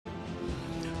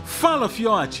Fala,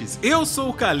 fiotes! Eu sou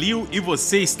o Kalil e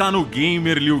você está no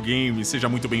Gamerllil Games. Seja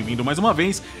muito bem-vindo mais uma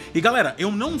vez. E galera,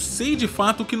 eu não sei de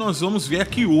fato o que nós vamos ver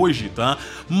aqui hoje, tá?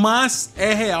 Mas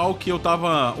é real que eu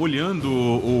tava olhando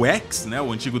o X, né,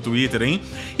 o antigo Twitter, hein?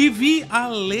 E vi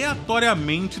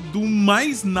aleatoriamente, do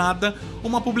mais nada,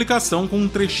 uma publicação com um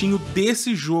trechinho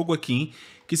desse jogo aqui,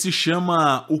 que se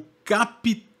chama o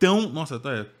Capitão... Nossa,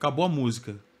 acabou a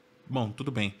música. Bom, tudo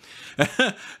bem.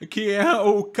 Que é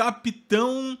o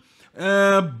Capitain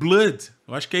Blood.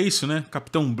 Eu acho que é isso, né?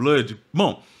 Capitain Blood.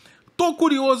 Bom, tô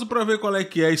curioso pra ver qual é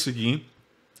que é isso aqui.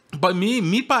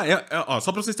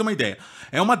 Só pra vocês terem uma ideia.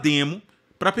 É uma demo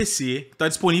pra PC, que tá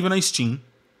disponível na Steam,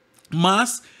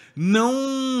 mas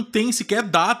não tem sequer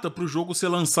data pro jogo ser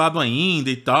lançado ainda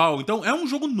e tal. Então é um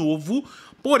jogo novo,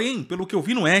 porém, pelo que eu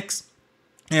vi no X,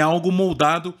 é algo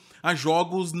moldado a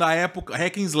jogos na época,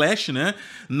 hack and slash, né?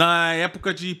 Na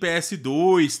época de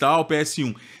PS2, tal,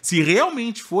 PS1. Se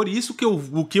realmente for isso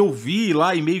o que eu vi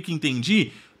lá e meio que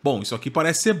entendi, bom, isso aqui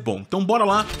parece ser bom. Então bora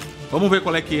lá, vamos ver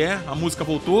qual é que é. A música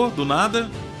voltou, do nada.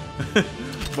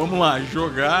 Vamos lá,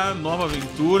 jogar, nova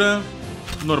aventura,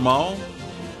 normal.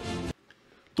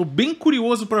 Tô bem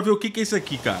curioso pra ver o que é isso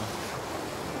aqui, cara.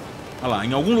 Olha lá,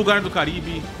 em algum lugar do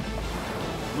Caribe,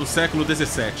 no século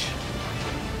 17.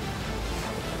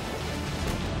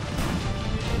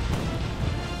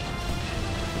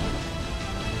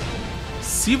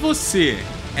 Se você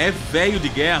é velho de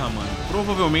guerra, mano,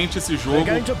 provavelmente esse jogo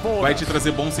vai te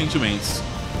trazer bons sentimentos.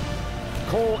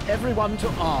 Call everyone to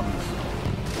arms.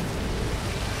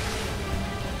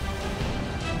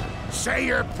 Say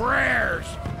your prayers.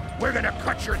 We're gonna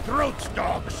cut your throats,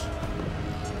 dogs.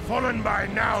 Fallen by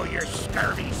now, you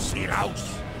scurvy seal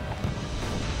house.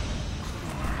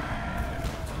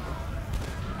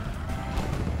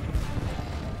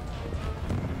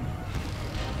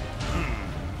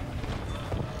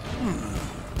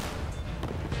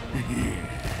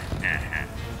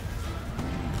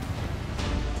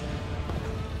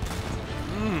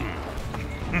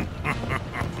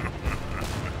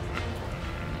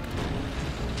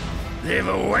 They've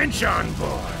a wench on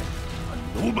board,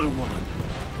 a noble one.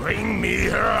 Bring me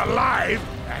her alive,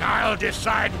 and I'll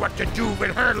decide what to do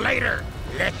with her later.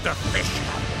 Let the fish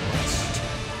have rest.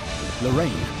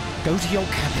 Lorraine, go to your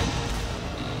cabin.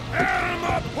 Helm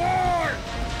aboard!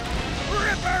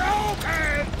 Rip her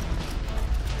open!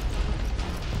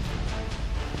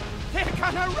 They're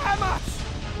gonna ram us!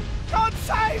 God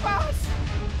save us!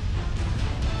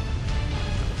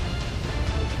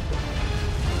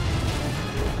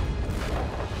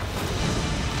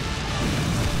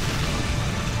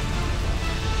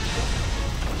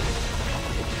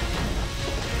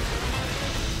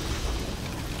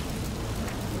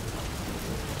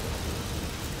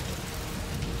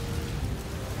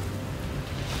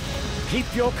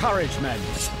 Keep your courage, men,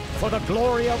 for the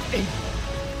glory of England.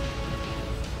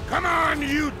 Come on,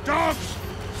 you dogs!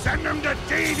 Send them to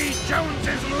Davy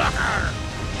Jones's locker!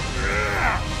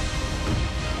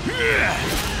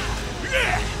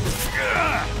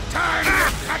 Time to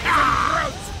cut some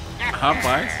throats!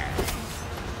 Rapaz.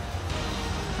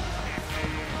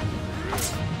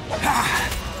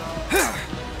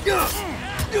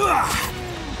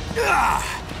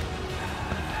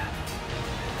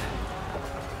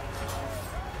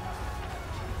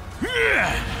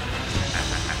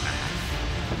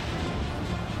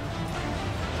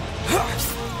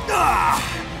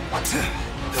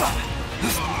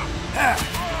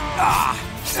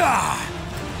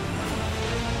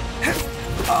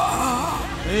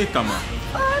 Eita, mano.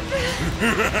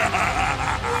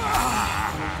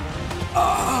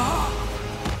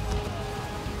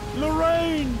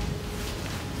 Lorraine!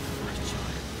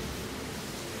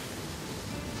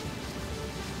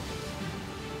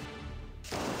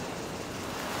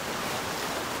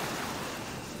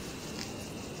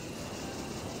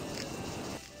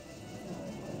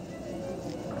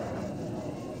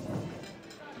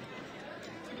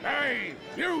 Hey,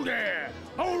 you there!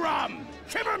 Ho-rum!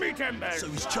 Shiver me timbers! So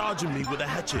he's charging me with a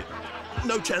hatchet.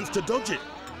 No chance to dodge it.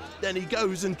 Then he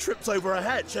goes and trips over a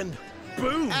hatch and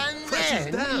boom! And crashes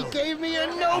then down. he gave me a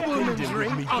nobleman's Pinned him ring.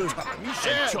 with me I'll boot tell you, and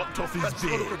sir. chopped off his That's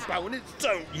beard. sort of a bonus.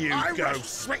 Don't you I go went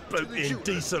straight to the spooking jeweler.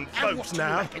 decent And what folks do you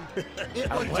now. reckon? It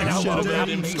was when I just woke a up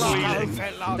damn squealing,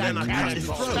 slide. then I cut his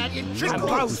throat. Stallion And trickles.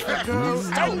 both the girls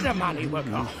and the money were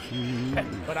gone.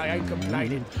 But I ain't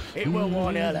complaining. It will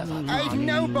one hell of a Ain't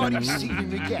nobody seen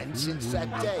him again since that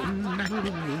day.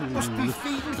 Must be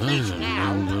feeding fish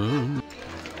now.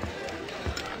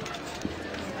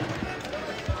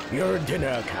 Your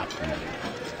dinner, Captain.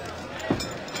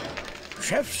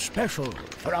 Chef special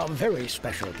for our very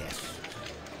special guest.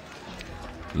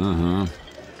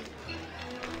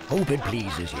 Hope it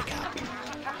pleases you, Captain.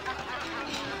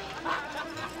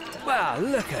 Wow,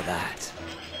 look at that.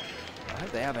 I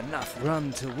hope they have enough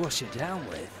rum to wash it down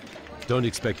with. Don't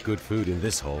expect good food in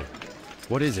this hole.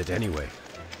 What is it anyway?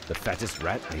 The fattest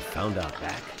rat they found out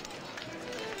back?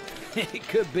 It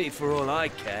could be for all I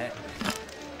care.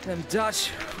 Them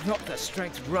Dutch knocked the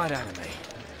strength right out of me.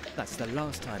 That's the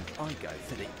last time I go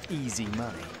for the easy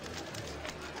money.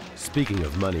 Speaking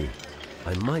of money,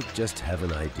 I might just have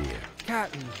an idea.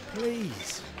 Captain,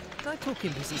 please. No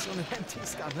talking business on an empty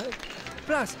stomach.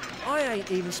 Plus, I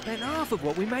ain't even spent half of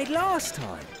what we made last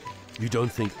time. You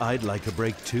don't think I'd like a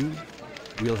break too?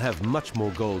 We'll have much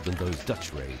more gold than those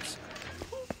Dutch raids.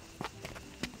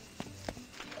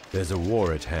 There's a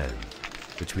war at hand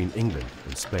between England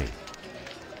and Spain.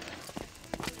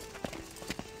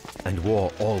 And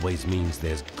war always means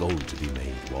there's gold to be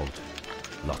made, Walt.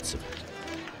 Lots of it.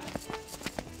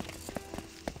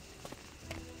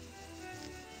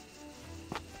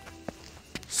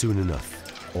 Soon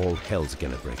enough, all hell's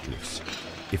gonna break loose.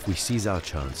 If we seize our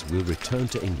chance, we'll return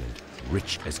to England,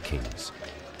 rich as kings.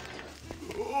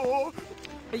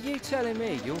 Are you telling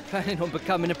me you're planning on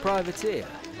becoming a privateer?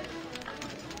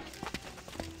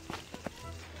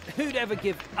 Who'd ever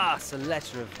give us a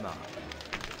letter of marque?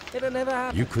 It'll never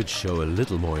happen. You could show a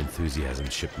little more enthusiasm,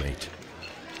 shipmate.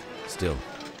 Still,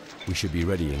 we should be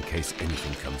ready in case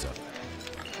anything comes up.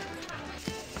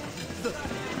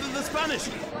 The Spanish!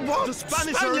 What? The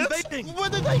Spanish Spaniards? are invading! Where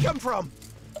did they come from?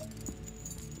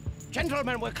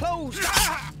 Gentlemen, we're closed.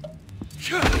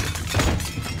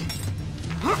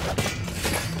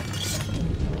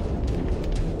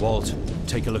 Walt,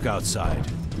 take a look outside.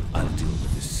 I'll deal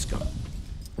with this scum.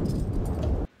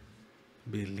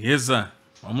 Beleza,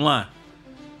 vamos lá.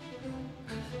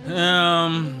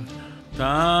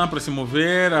 Tá, pra se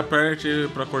mover, aperte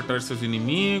pra cortar seus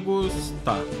inimigos.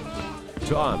 Tá.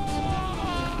 To arms.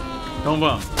 Então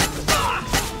vamos.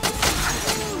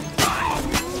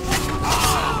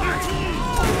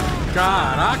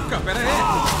 Caraca, pera aí.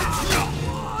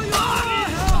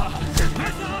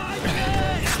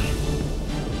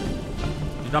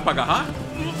 Dá pra agarrar?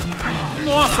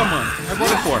 Nossa, mano.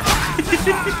 Agora é forte.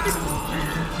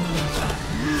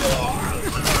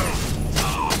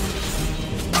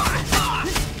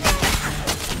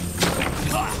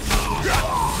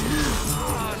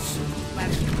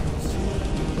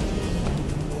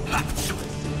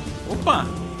 Opa!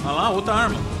 Olha lá, outra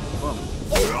arma. Vamos.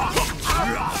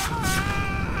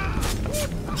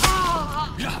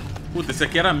 Puta, esse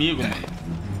aqui era amigo, mano.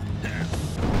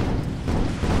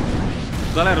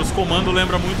 Galera, os comandos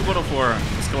lembram muito God of War,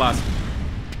 os clássicos.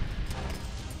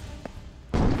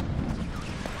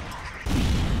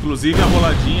 Inclusive a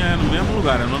roladinha é no mesmo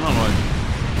lugar, é no analógico.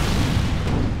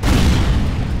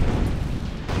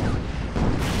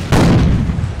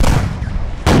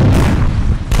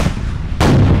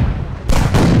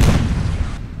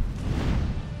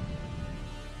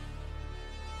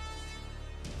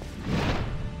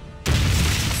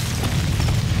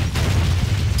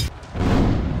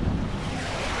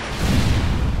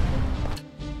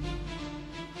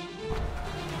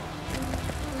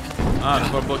 Ah, não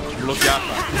pode bloquear,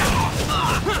 tá?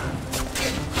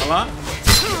 Olha lá.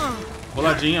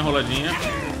 Roladinha, roladinha.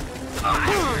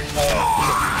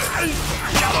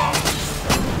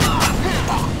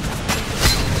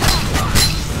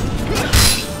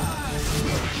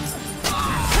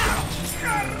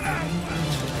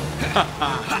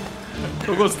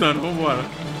 Tô gostando, vambora.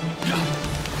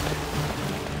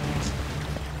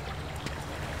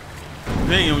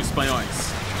 Venham,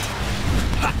 espanhóis.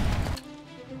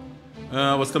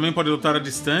 Você também pode lutar à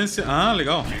distância. Ah,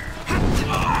 legal.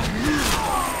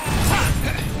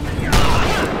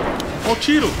 Ó o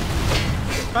tiro.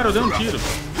 Cara, eu dei um tiro.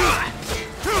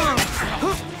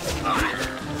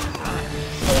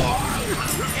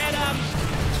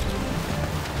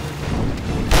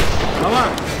 Olha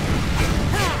lá.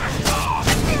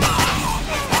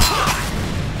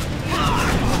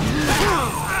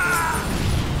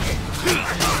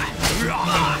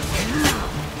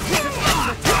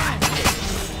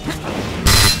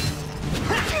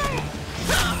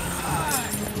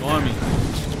 Tome.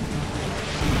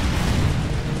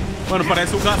 Mano,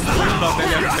 parece o Gastão da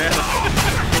Bela Terra.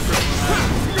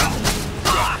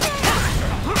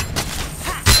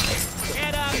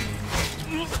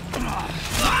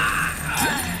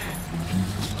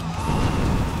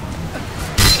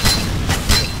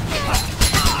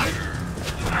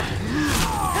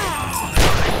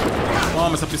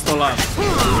 Toma essa pistolada.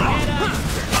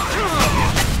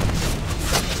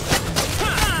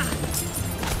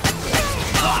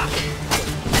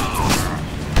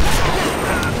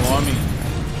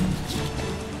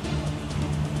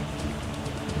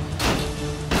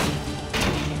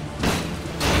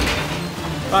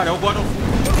 Cara, é o God of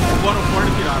War do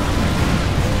pirata.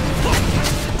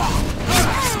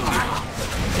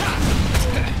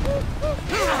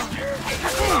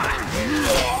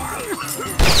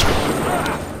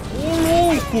 Ô,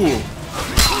 louco!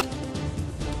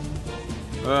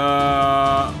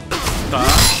 Tá.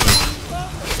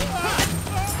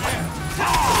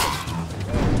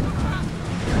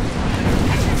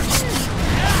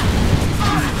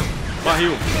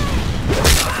 Barril.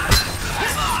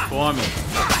 Tome.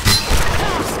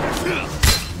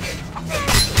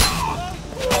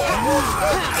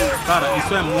 Cara,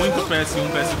 isso é muito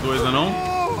PS1, PS2, não é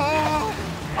não?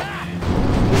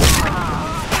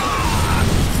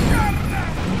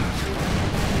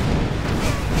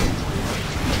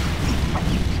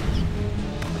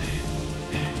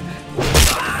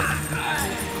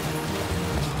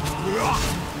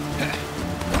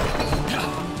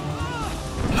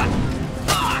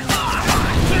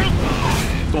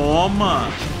 Toma!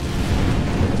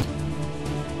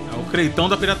 É o creitão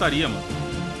da pirataria, mano.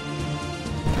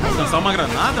 Alcançar uma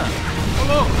granada? Ô,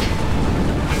 louco!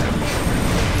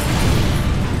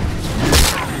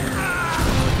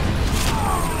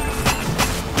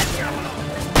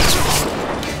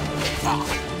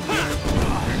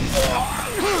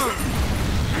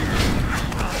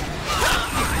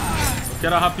 Eu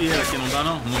quero a rapieira aqui, não dá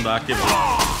não? Não dá, quebrou.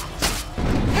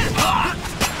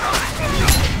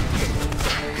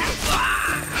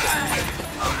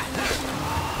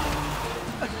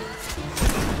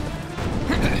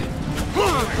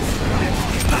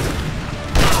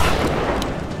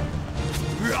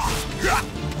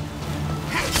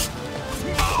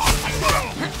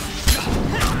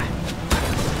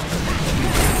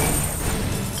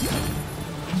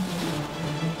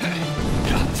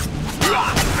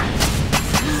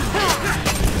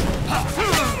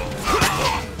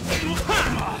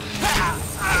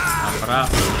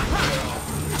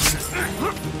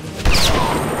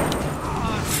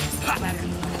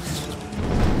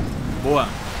 Boa.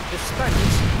 The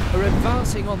Spanish are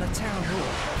advancing on the town hall,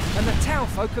 and the town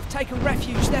folk have taken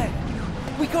refuge there.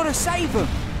 We gotta save them.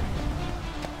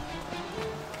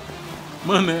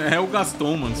 Mano, é o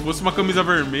Gaston, mano. Se fosse uma camisa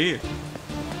vermelha.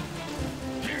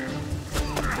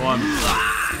 Tome.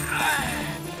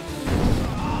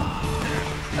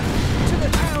 To the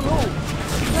town hall.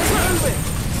 Let's move it.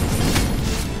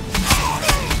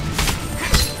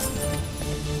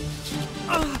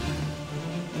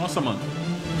 Nossa, mano.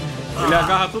 Ele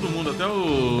agarra todo mundo, até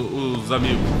os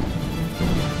amigos.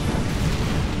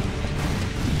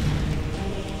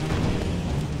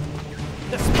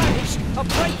 The Spanish are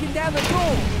breaking down the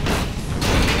door.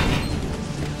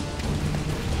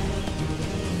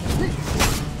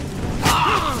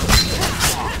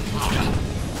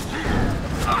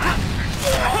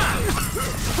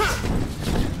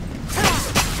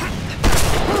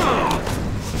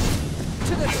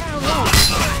 To the town hall.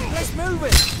 Let's move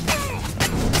it.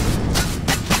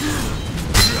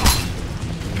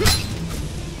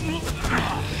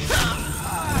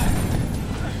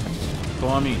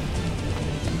 Tome.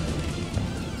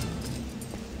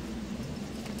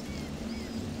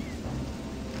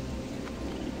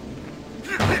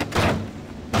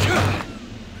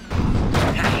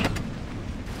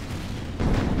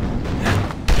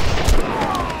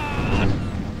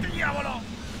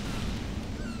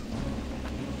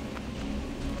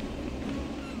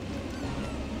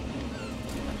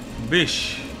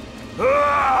 Bicho.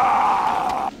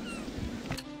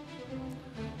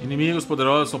 Inimigos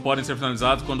poderosos só podem ser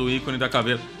finalizados quando o ícone da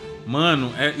caveira.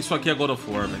 Mano, isso aqui é God of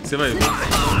War, velho. Você vai ver.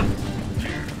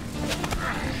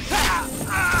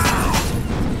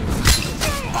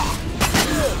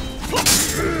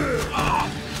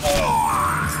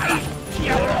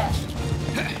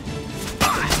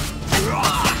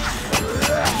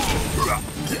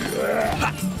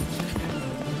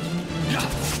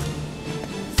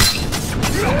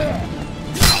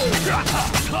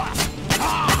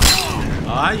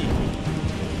 Ai!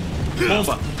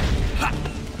 Bomba!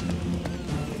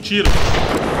 Tiro!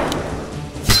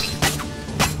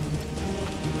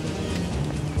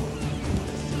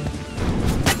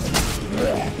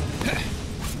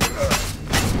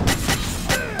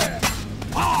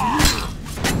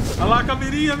 Olha lá a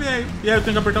caveirinha, velho! E aí, eu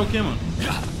tenho que apertar o quê, mano?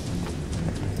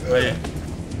 Aí.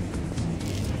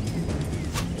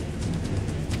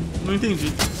 Não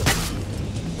entendi.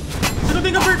 Eu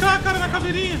tenho que apertar a cara na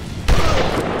caveirinha.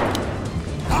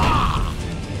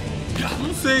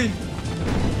 Não sei.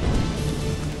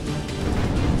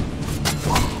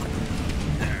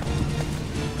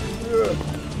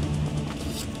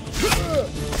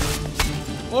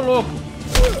 Ô, louco.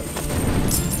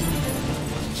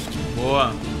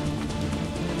 Boa.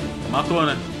 Matou,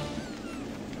 né?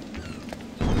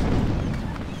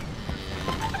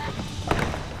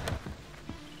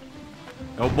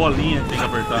 É o bolinha que tem que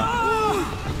apertar.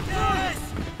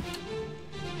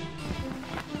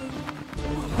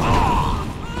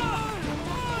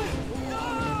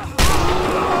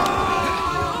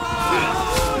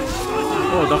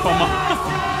 Pô, dá pra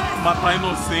matar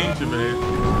inocente,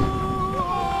 velho.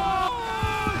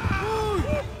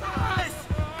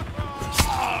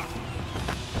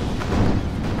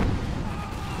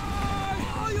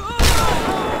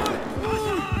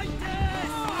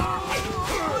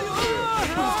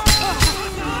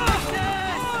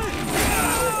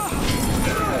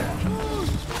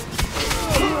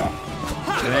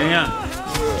 Venha.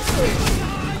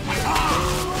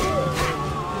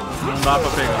 Não dá pra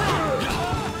pegar.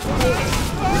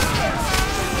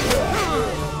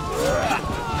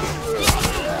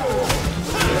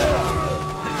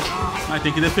 Ai,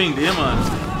 tem que defender, mano.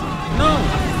 Não!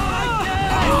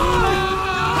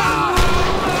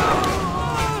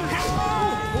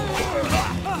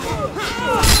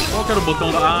 Qual que era o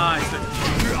botão da... Ah, isso aqui.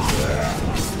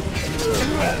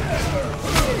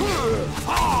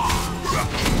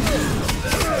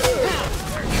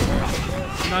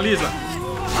 Finaliza.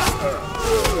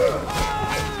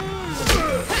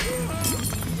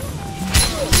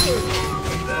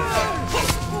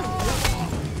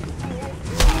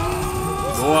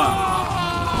 Boa.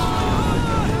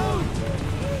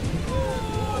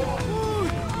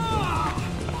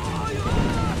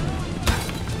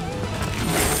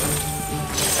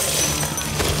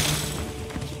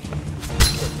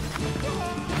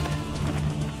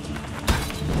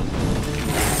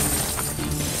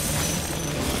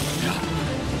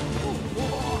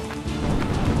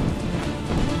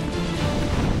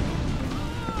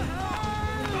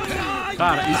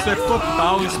 Cara, isso é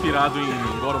total inspirado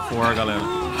em God of War, galera.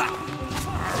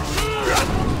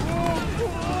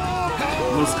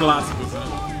 Nos clássicos, né?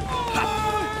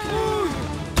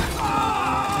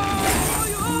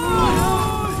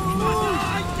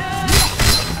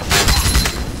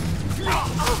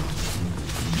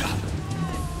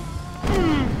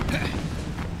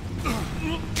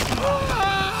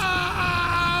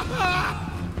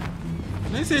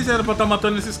 Nem sei se era pra estar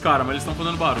matando esses caras, mas eles estão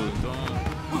fazendo barulho, então...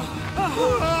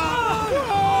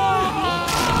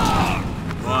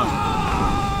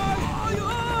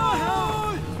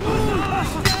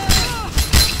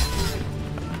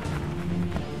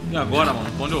 E agora, mano?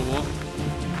 Pra onde eu vou?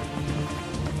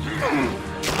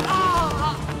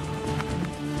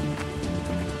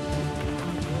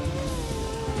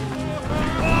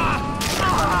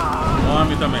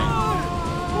 Homem também.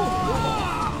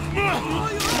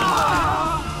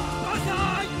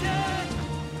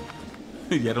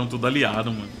 E eram tudo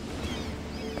aliados, mano.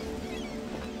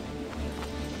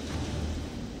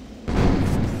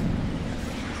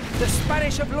 The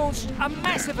Spanish have launched a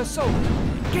massive assault.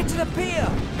 Get to the pier.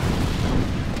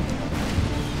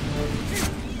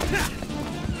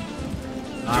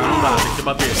 Ah, não dá, tem que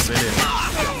bater, beleza.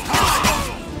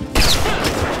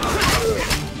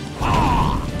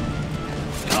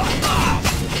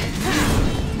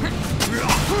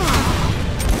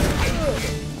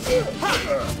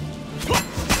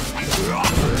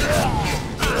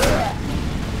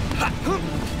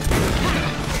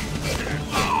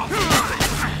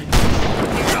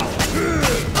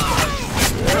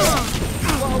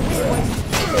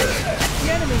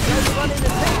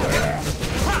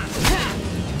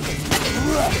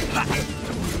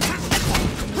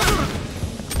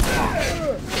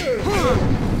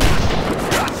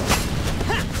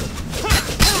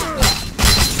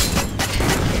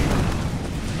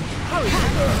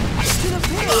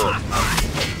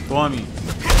 Tome.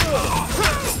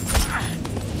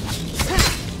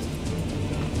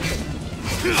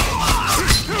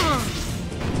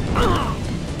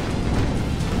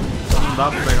 Não dá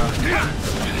pra pegar.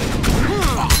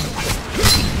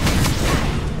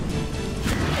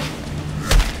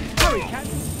 Hurry,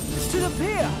 Captain. To the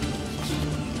pier.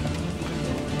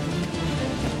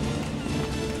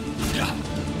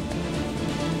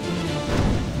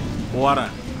 Bora.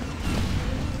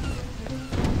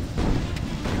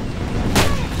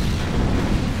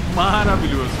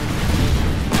 Maravilhoso.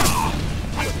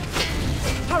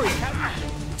 Hurry, Captain.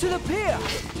 To the pier.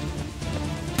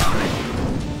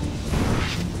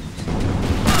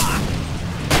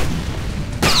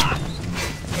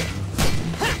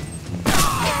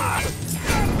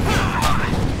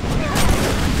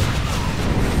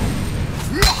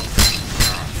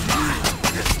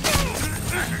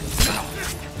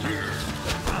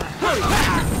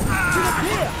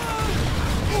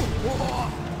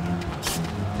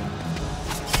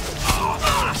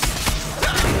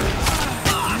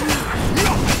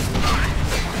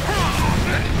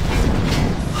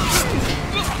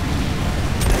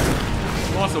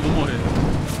 morrer.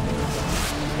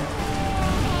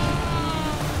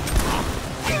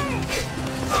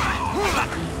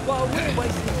 While we're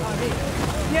wasting time here,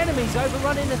 the enemy's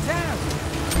overrunning the town.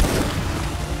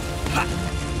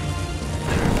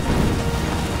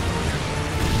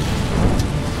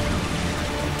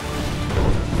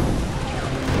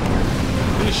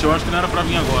 Ixi, eu acho que não era pra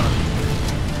vir agora.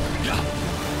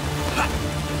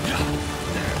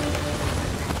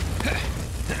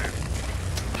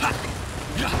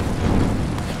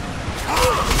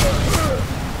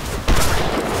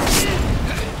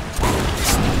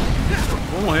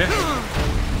 Vou morrer.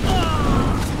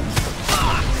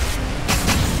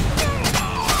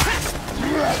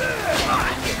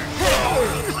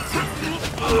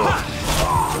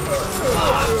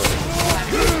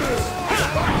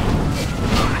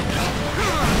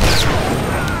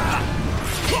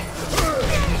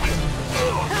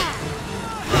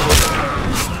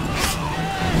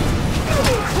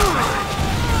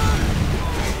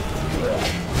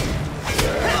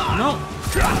 Não.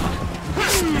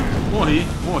 Morri,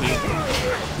 morri.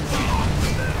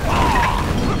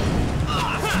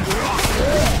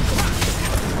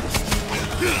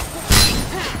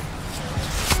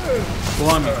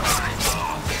 Tome.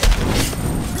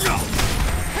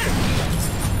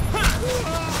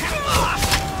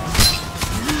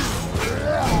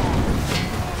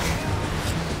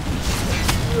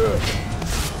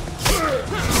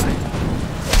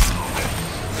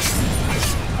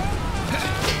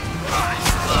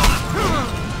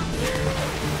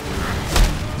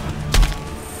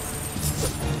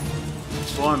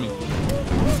 Tome.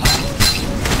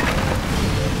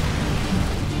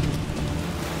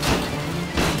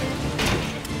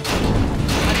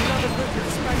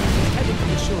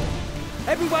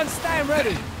 Everyone stand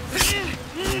ready! You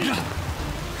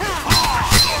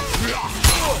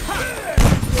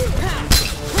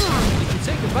can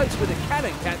take the boats with a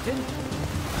cannon, Captain.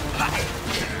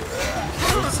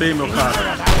 Sei, meu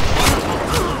cara.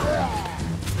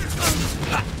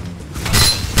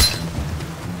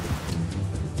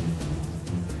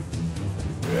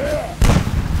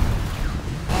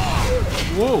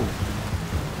 Uou!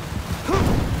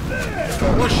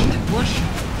 Oxi, oxi.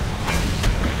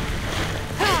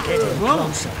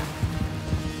 Vamos!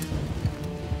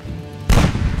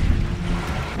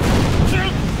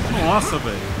 Nossa,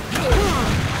 velho!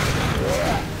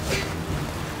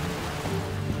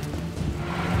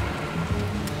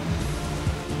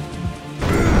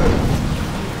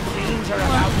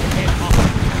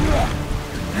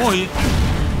 Morri!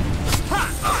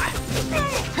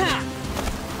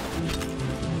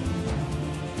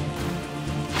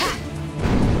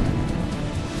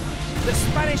 The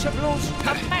Spanish have launched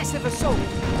a massive assault!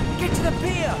 Get to the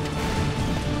pier!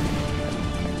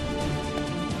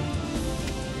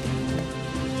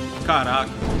 Caraca!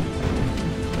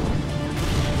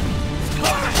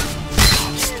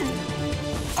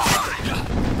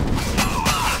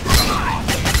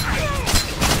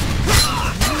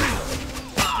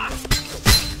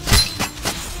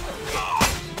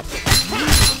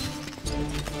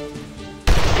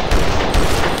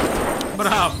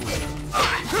 Bravo!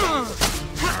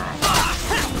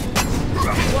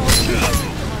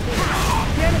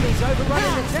 The enemy's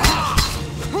overrunning the town!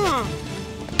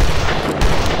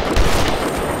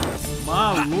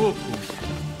 Maluco!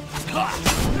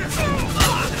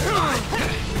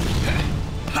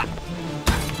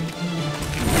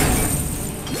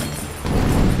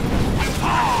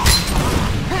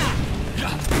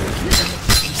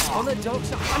 On the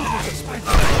docks are hundreds of Spanish.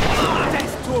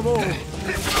 Death to them all!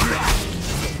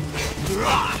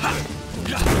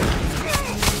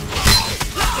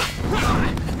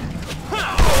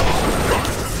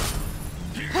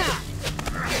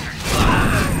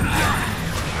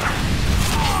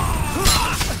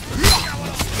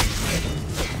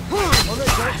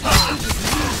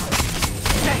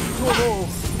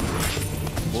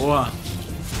 Boa!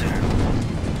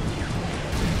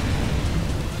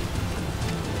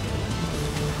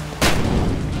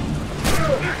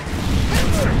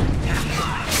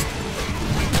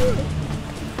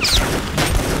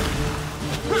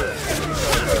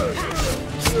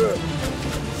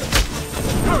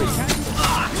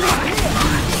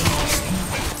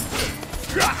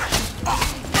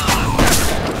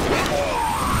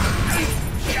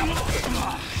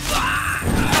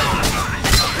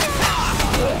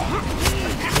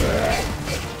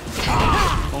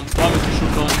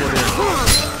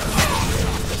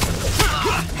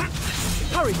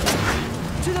 Hurry!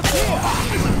 To the pier!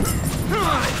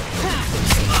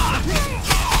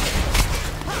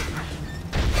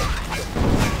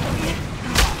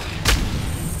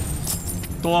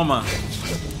 Toma!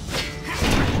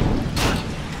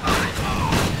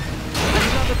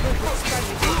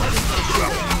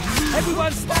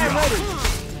 Everyone stay ready.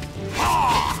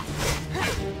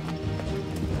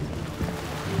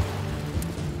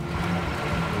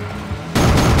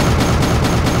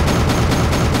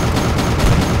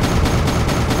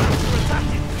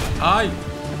 Ai!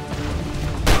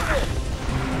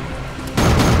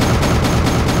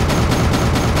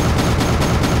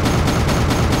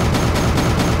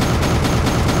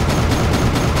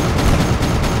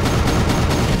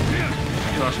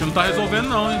 Eu acho que não tá resolvendo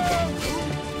não, hein?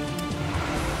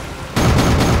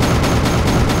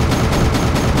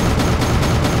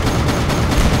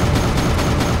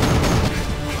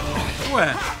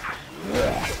 Ué.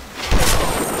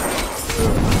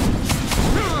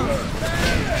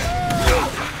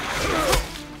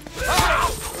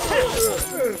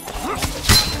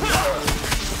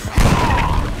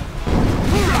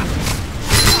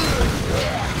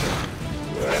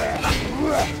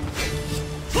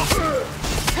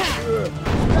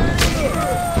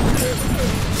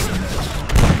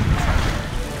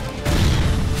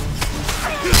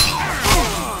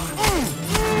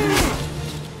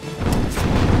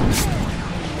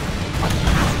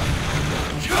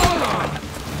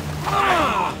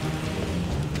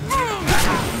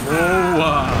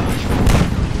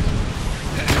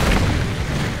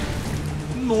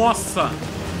 Nossa!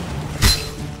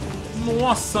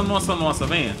 Nossa, nossa, nossa,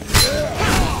 venha!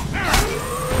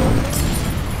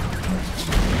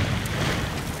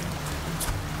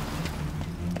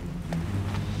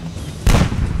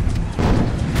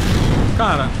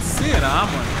 Cara, será,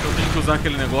 mano, que eu tenho que usar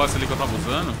aquele negócio ali que eu tava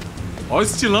usando? Olha o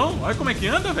estilão, olha como é que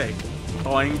anda, velho!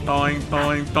 Toin, toin,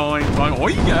 toin, toin, toin.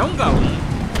 Olha, é um galão!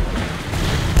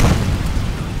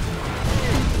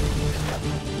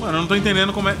 Mano, eu não tô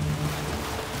entendendo como é...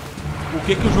 O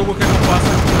que o jogo quer que eu faça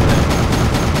aqui, velho?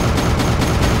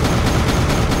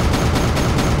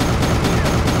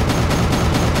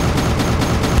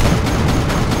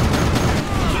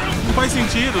 Não faz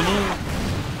sentido, não...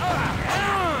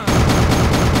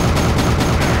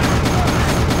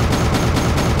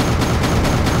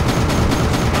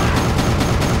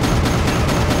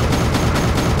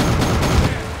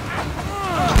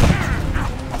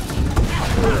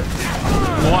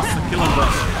 Nossa, que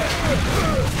lambança.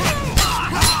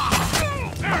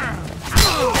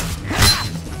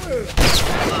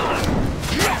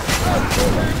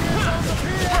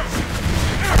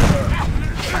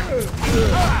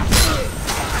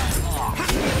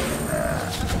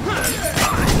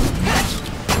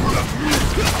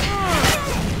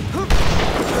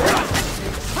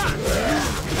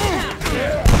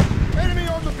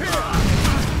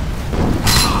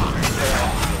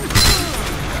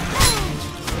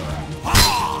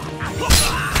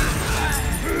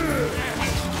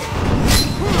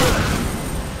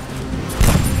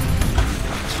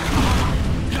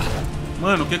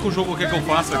 Mano, o que o jogo quer que eu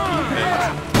faça aqui,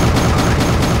 velho?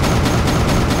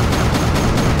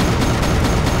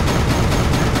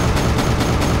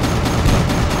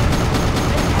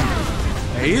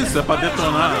 É isso? É pra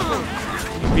detonar?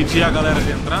 Impedir a galera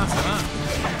de entrar, será?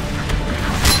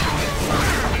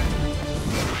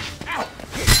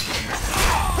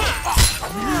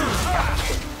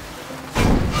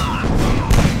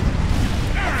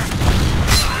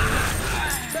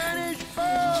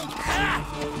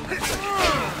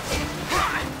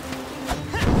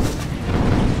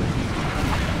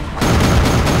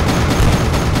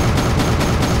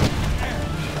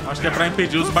 Acho que é pra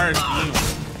impedir os barquinhos.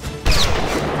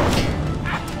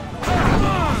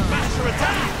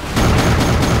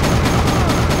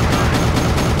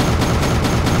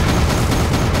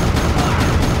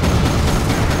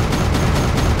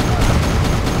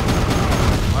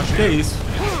 Acho que é isso.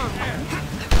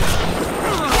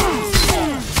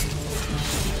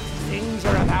 Things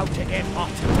are about to get hot.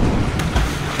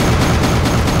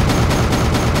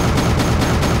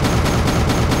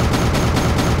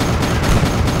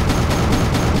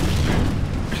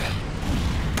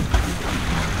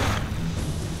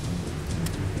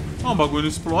 O bagulho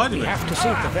explode, velho.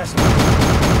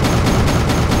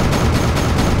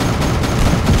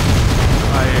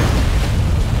 Aê.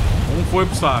 Um foi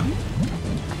pro saco.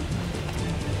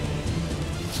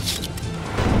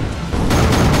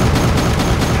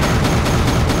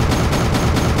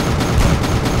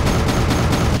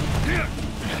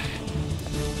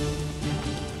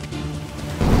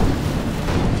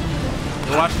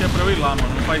 Eu acho que é pra eu ir lá,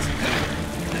 mano. Não faz sentido.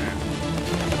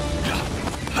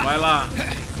 Vai lá.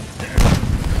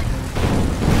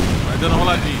 Dando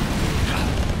roladinho.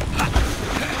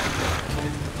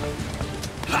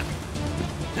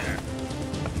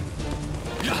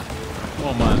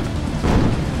 Bom, mano.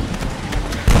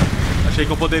 Achei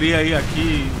que eu poderia ir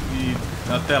aqui e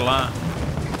até lá.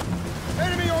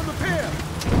 Enemy on the pier!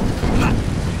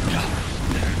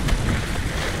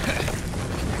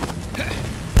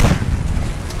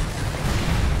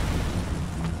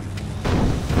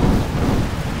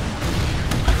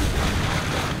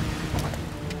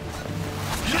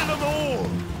 Kill them all!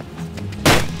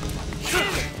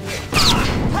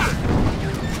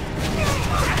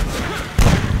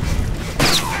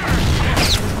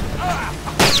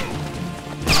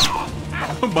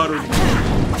 Barulho.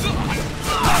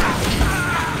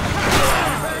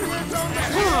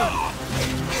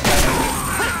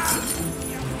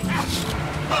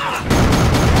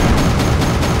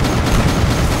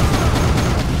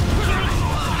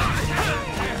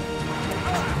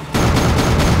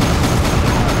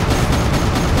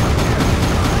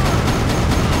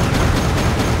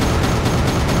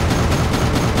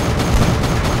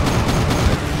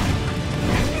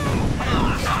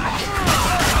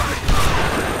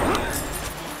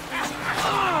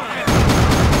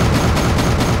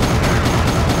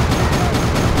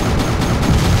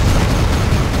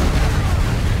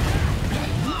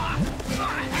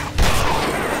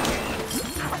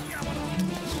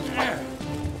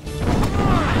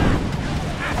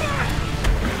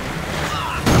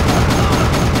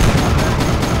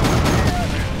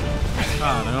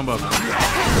 Caramba, velho.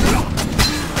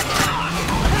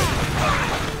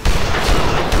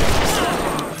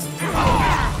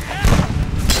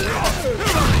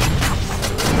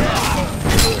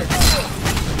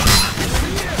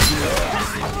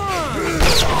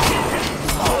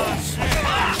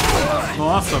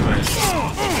 Nossa, velho.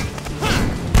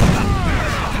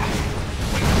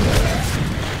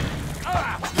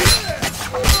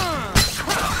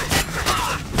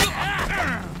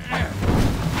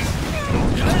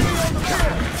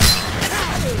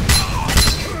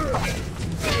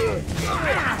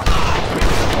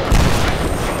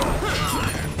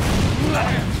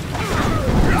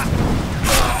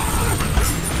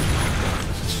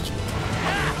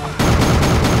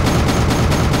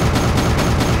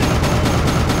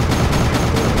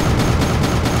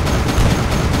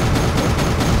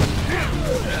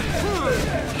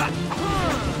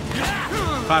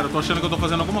 Cara, eu tô achando que eu tô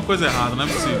fazendo alguma coisa errada, não é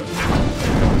possível.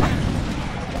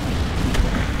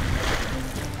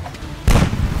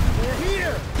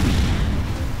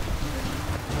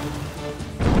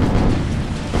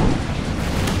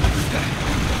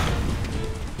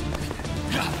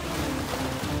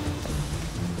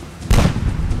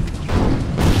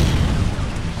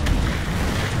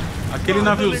 Aquele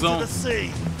naviozão.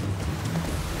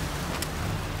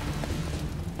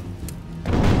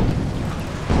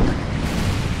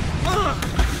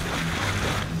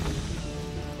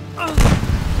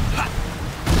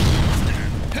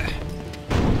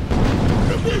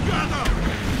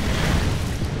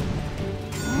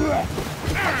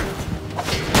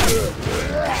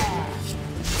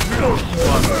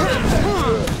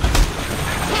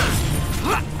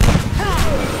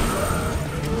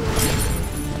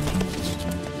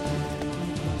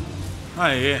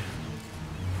 Aê.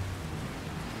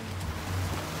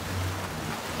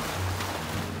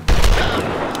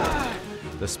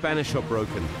 The Spanish are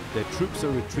broken. Their troops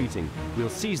are retreating. We'll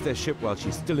seize their ship while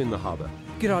she's still in the harbor.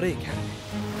 Good idea, Captain.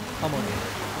 I'm on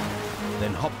it.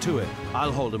 Then hop to it.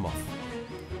 I'll hold them off.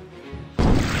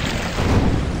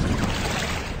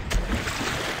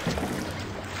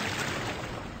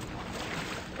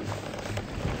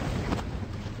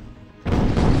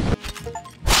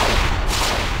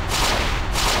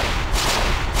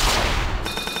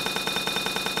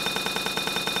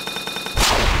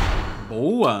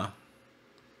 Boa!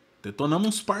 Detonamos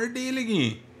uns par dele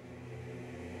aqui.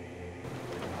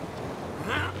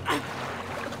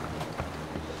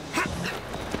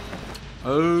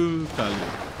 Oh, cara.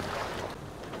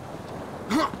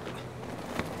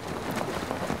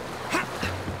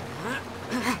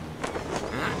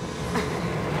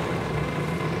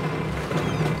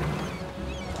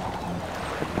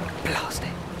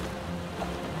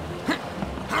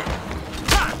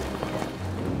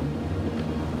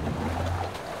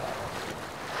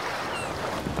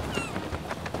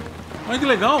 Olha que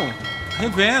legal,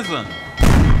 reveza.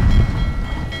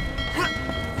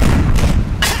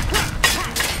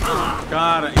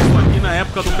 Cara, isso aqui na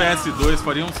época do PS2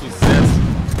 faria um sucesso.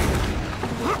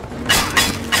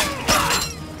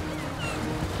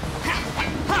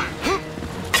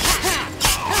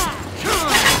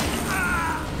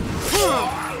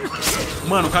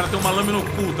 Mano, o cara tem uma lâmina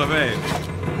oculta, velho.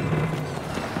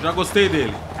 Já gostei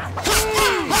dele.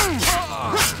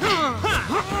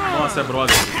 Nossa, é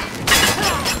brother.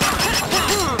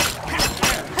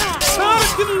 Cara,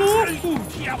 que louco!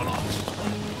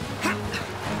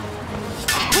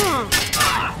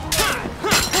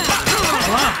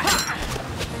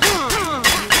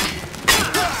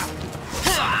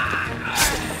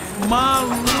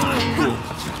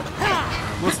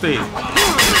 Gostei.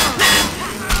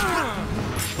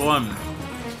 Tome.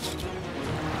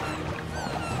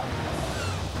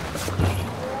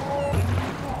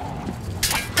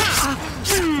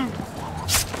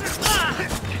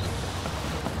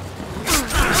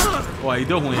 Ó, aí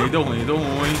deu ruim, aí deu ruim, aí deu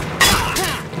ruim.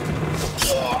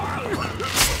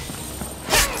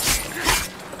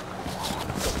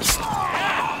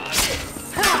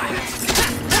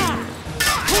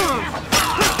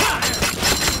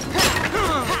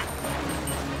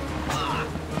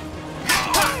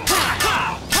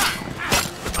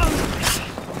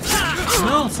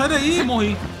 Não, sai daí,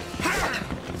 morri.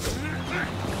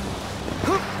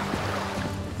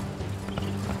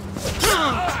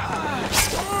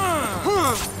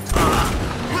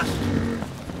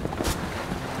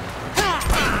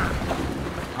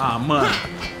 Ah, mano.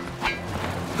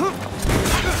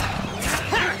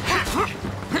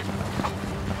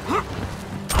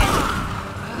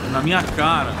 Na minha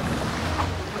cara.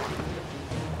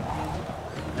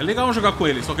 É legal jogar com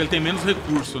ele, só que ele tem menos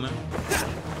recurso, né?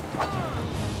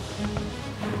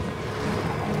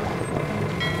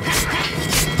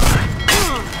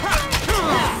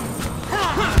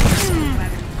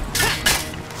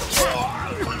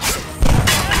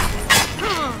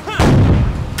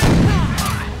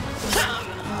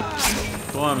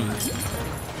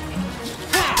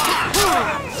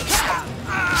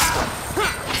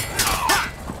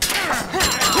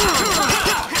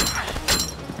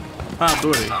 Ah,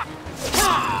 adorei.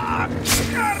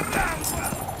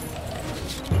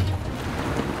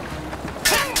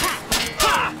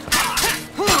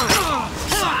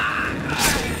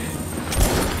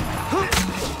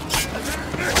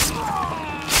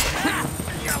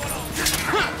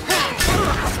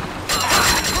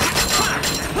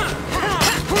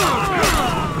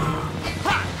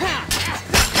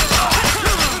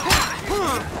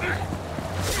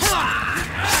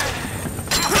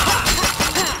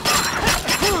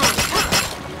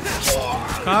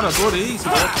 Cara, adorei esse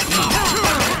golpezinho.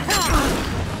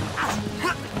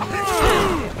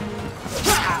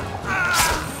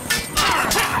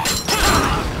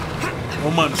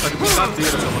 Ô, mano, tá de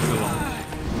brincadeira essa vacilão.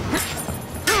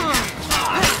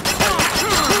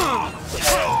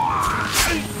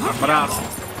 Abraço.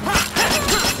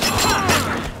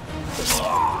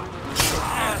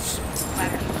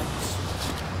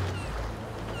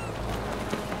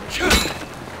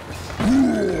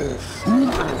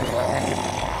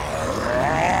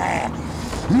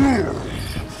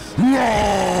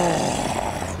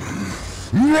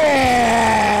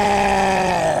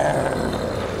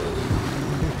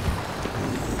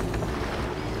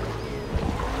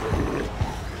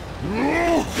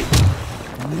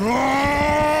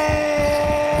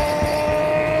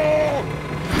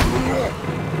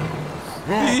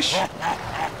 Ixi,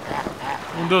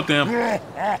 não deu tempo.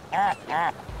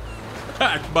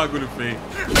 Ah, que bagulho feio.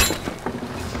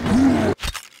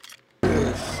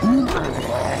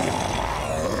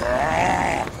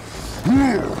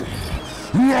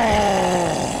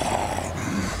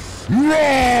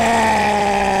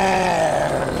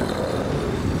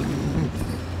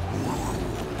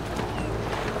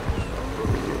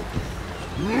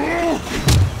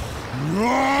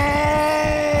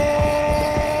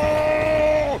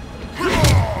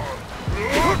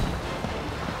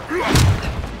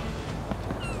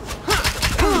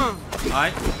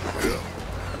 Ai.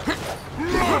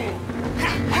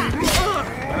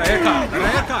 Pera aí, cara. Pera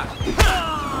aí, cara.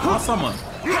 Nossa, mano.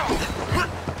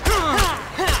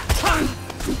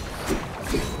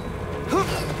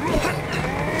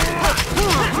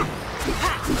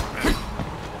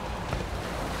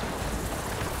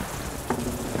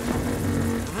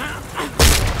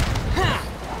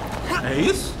 É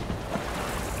isso?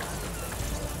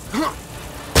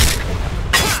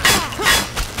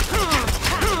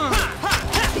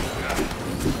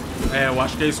 É, eu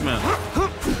acho que é isso mesmo.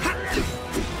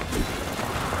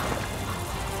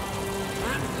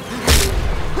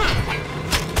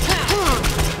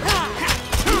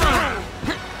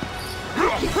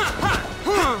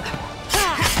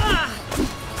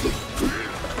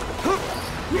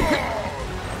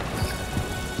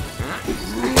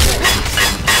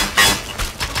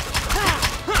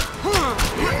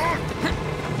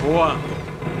 Boa.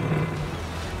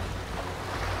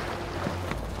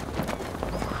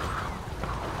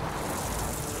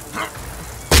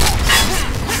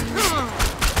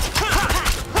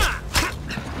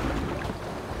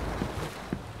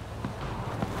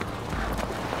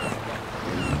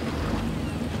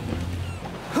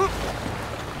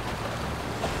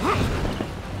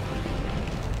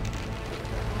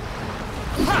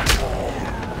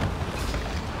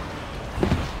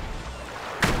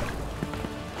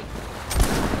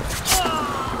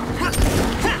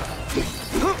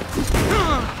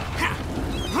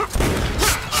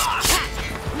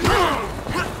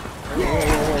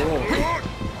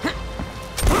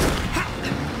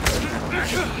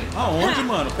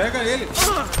 Pega ele.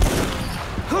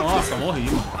 Nossa,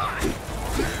 morri, mano.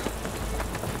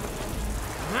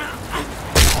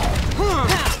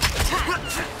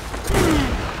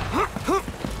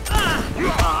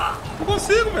 Não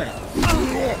consigo, velho.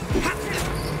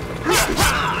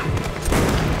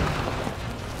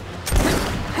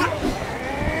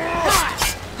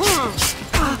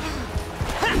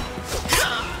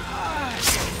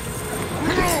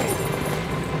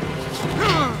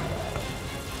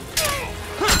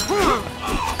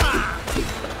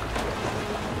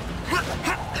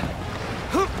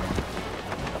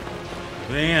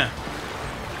 Venha.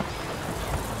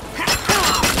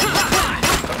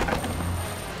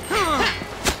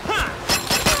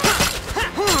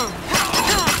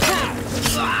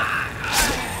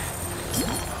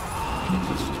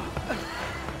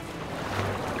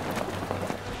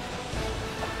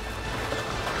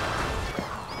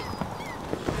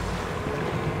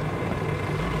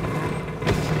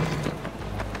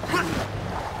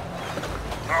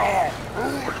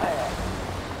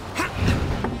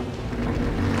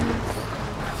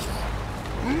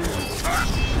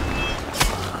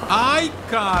 Ai,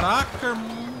 caraca,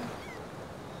 irmão.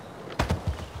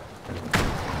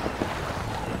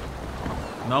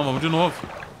 Não, vamos de novo.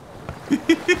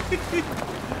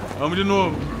 Vamos de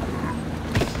novo.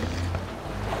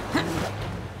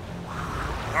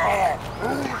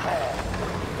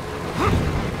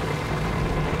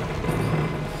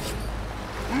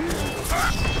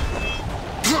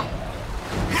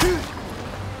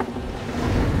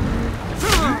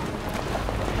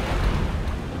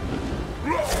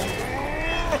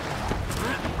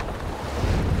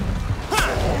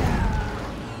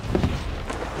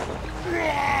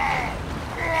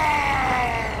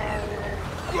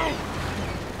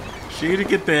 Cheio de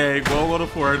que tem, igual o God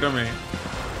of War também.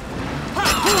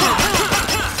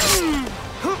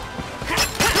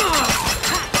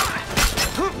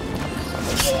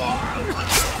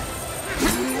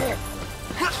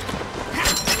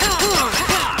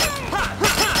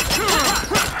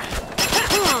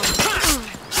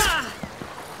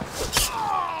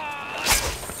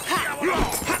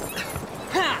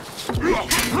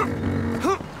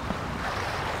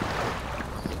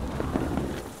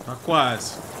 Tá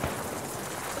quase.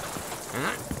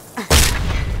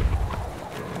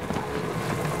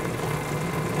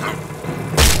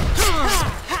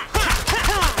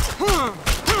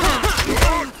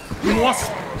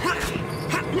 Nossa!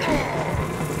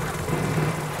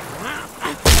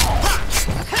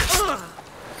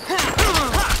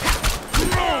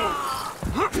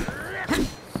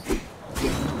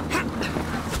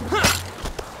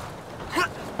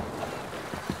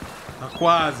 Tá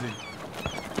quase.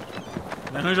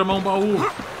 Me arranja mais um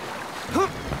baú.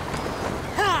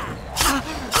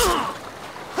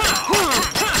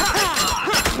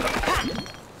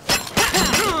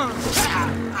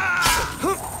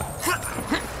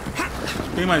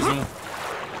 Tem mais um.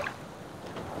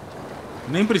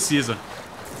 Nem precisa.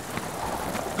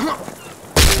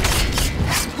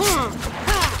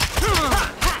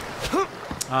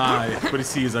 Ah,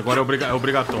 precisa. Agora é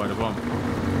obrigatório. Vamos.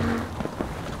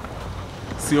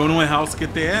 Se eu não errar os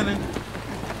QTE, né?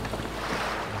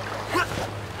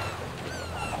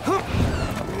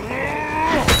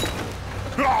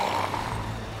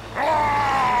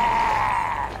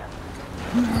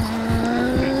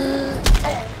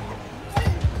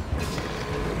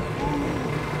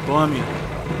 Tome.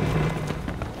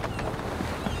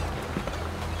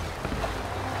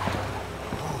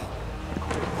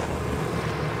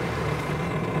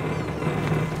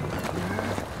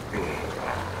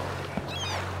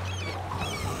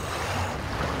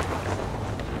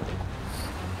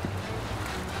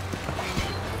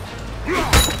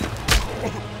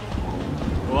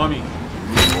 Tome.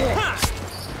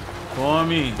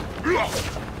 Tome.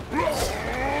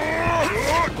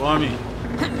 Tome.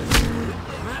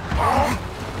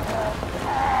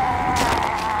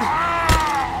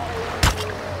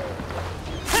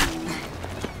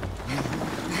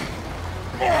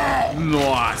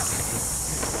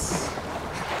 Nossa!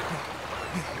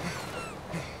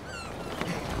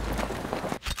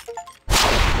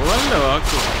 Ô,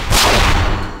 louco!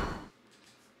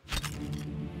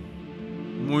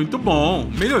 Muito bom!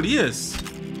 Melhorias?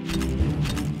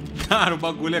 Cara, o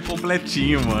bagulho é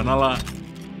completinho, mano. Olha lá.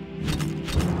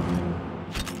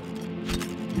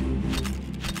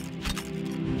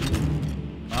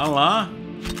 Olha lá.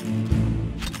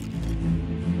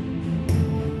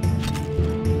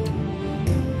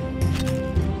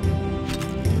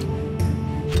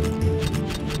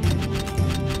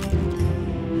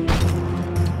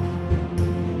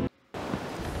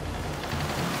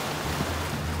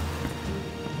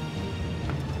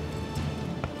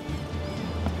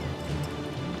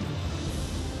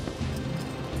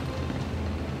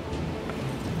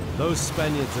 Those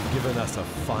Spaniards have given us a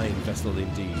fine vessel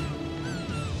indeed.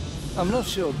 I'm not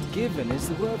sure given is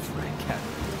the word for it,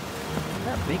 Captain.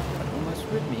 That big one almost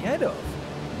ripped me head off.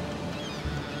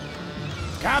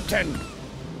 Captain!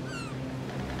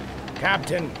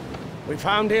 Captain, we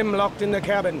found him locked in the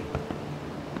cabin.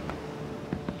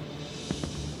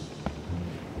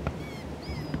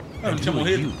 Ah, não tinha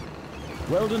morrido?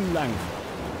 Weldon Langford.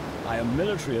 I am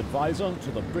military advisor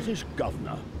to the British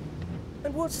governor.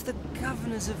 And what's the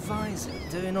governor's advisor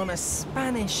doing on a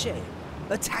Spanish ship,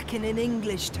 attacking an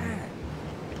English town?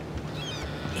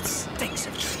 It stinks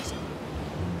of treason.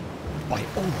 By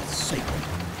all that's sacred,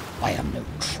 I am no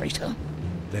traitor.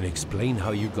 Then explain how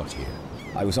you got here.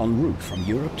 I was en route from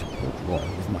Europe to Port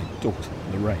Royal with my daughter,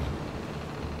 Lorraine.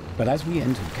 But as we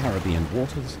entered Caribbean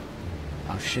waters,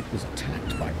 our ship was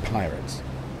attacked by pirates.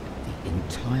 The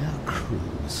entire crew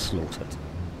was slaughtered.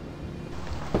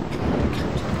 The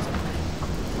captain was a man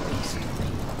called Beast of me.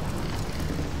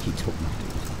 He took my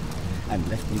daughter and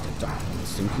left me to die on the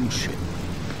sinking ship.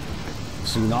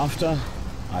 Soon after,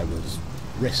 I was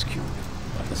rescued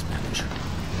by the Spanish.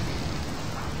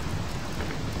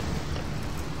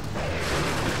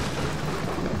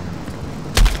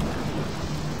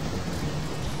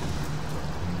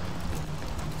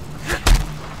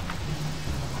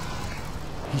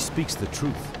 He speaks the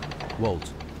truth.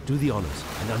 Walt, do the honors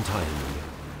and untie him again.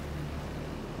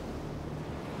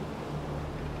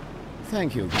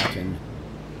 Thank you, Captain.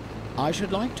 I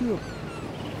should like to...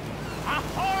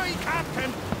 Ahoy,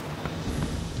 Captain!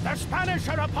 The Spanish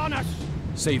are upon us!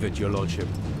 Save it, your lordship.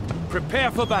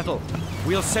 Prepare for battle.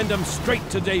 We'll send them straight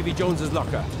to Davy Jones's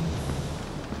locker.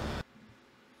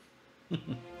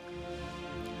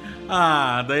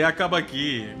 Ah, daí acaba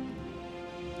aqui.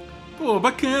 Pô,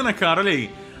 bacana, cara, olha aí.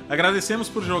 Agradecemos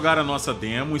por jogar a nossa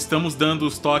demo, estamos dando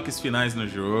os toques finais no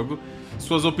jogo.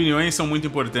 Suas opiniões são muito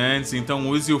importantes, então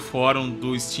use o fórum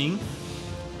do Steam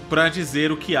pra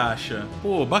dizer o que acha.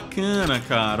 Pô, bacana,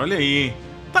 cara, olha aí.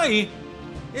 Tá aí.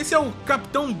 Esse é o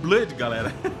Capitain Blood,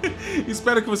 galera.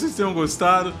 Espero que vocês tenham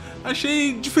gostado.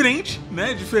 Achei diferente,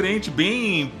 né? Diferente,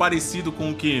 bem parecido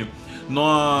com o que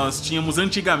nós tínhamos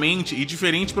antigamente e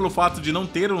diferente pelo fato de não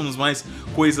termos mais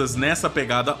coisas nessa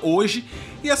pegada hoje.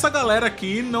 E essa galera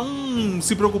aqui não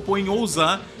se preocupou em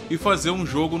ousar e fazer um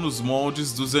jogo nos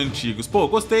moldes dos antigos. Pô,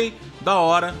 gostei, da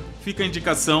hora, fica a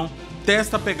indicação,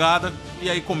 testa a pegada e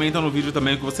aí comenta no vídeo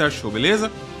também o que você achou, beleza?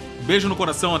 Beijo no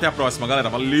coração, até a próxima, galera.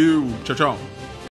 Valeu, tchau, tchau.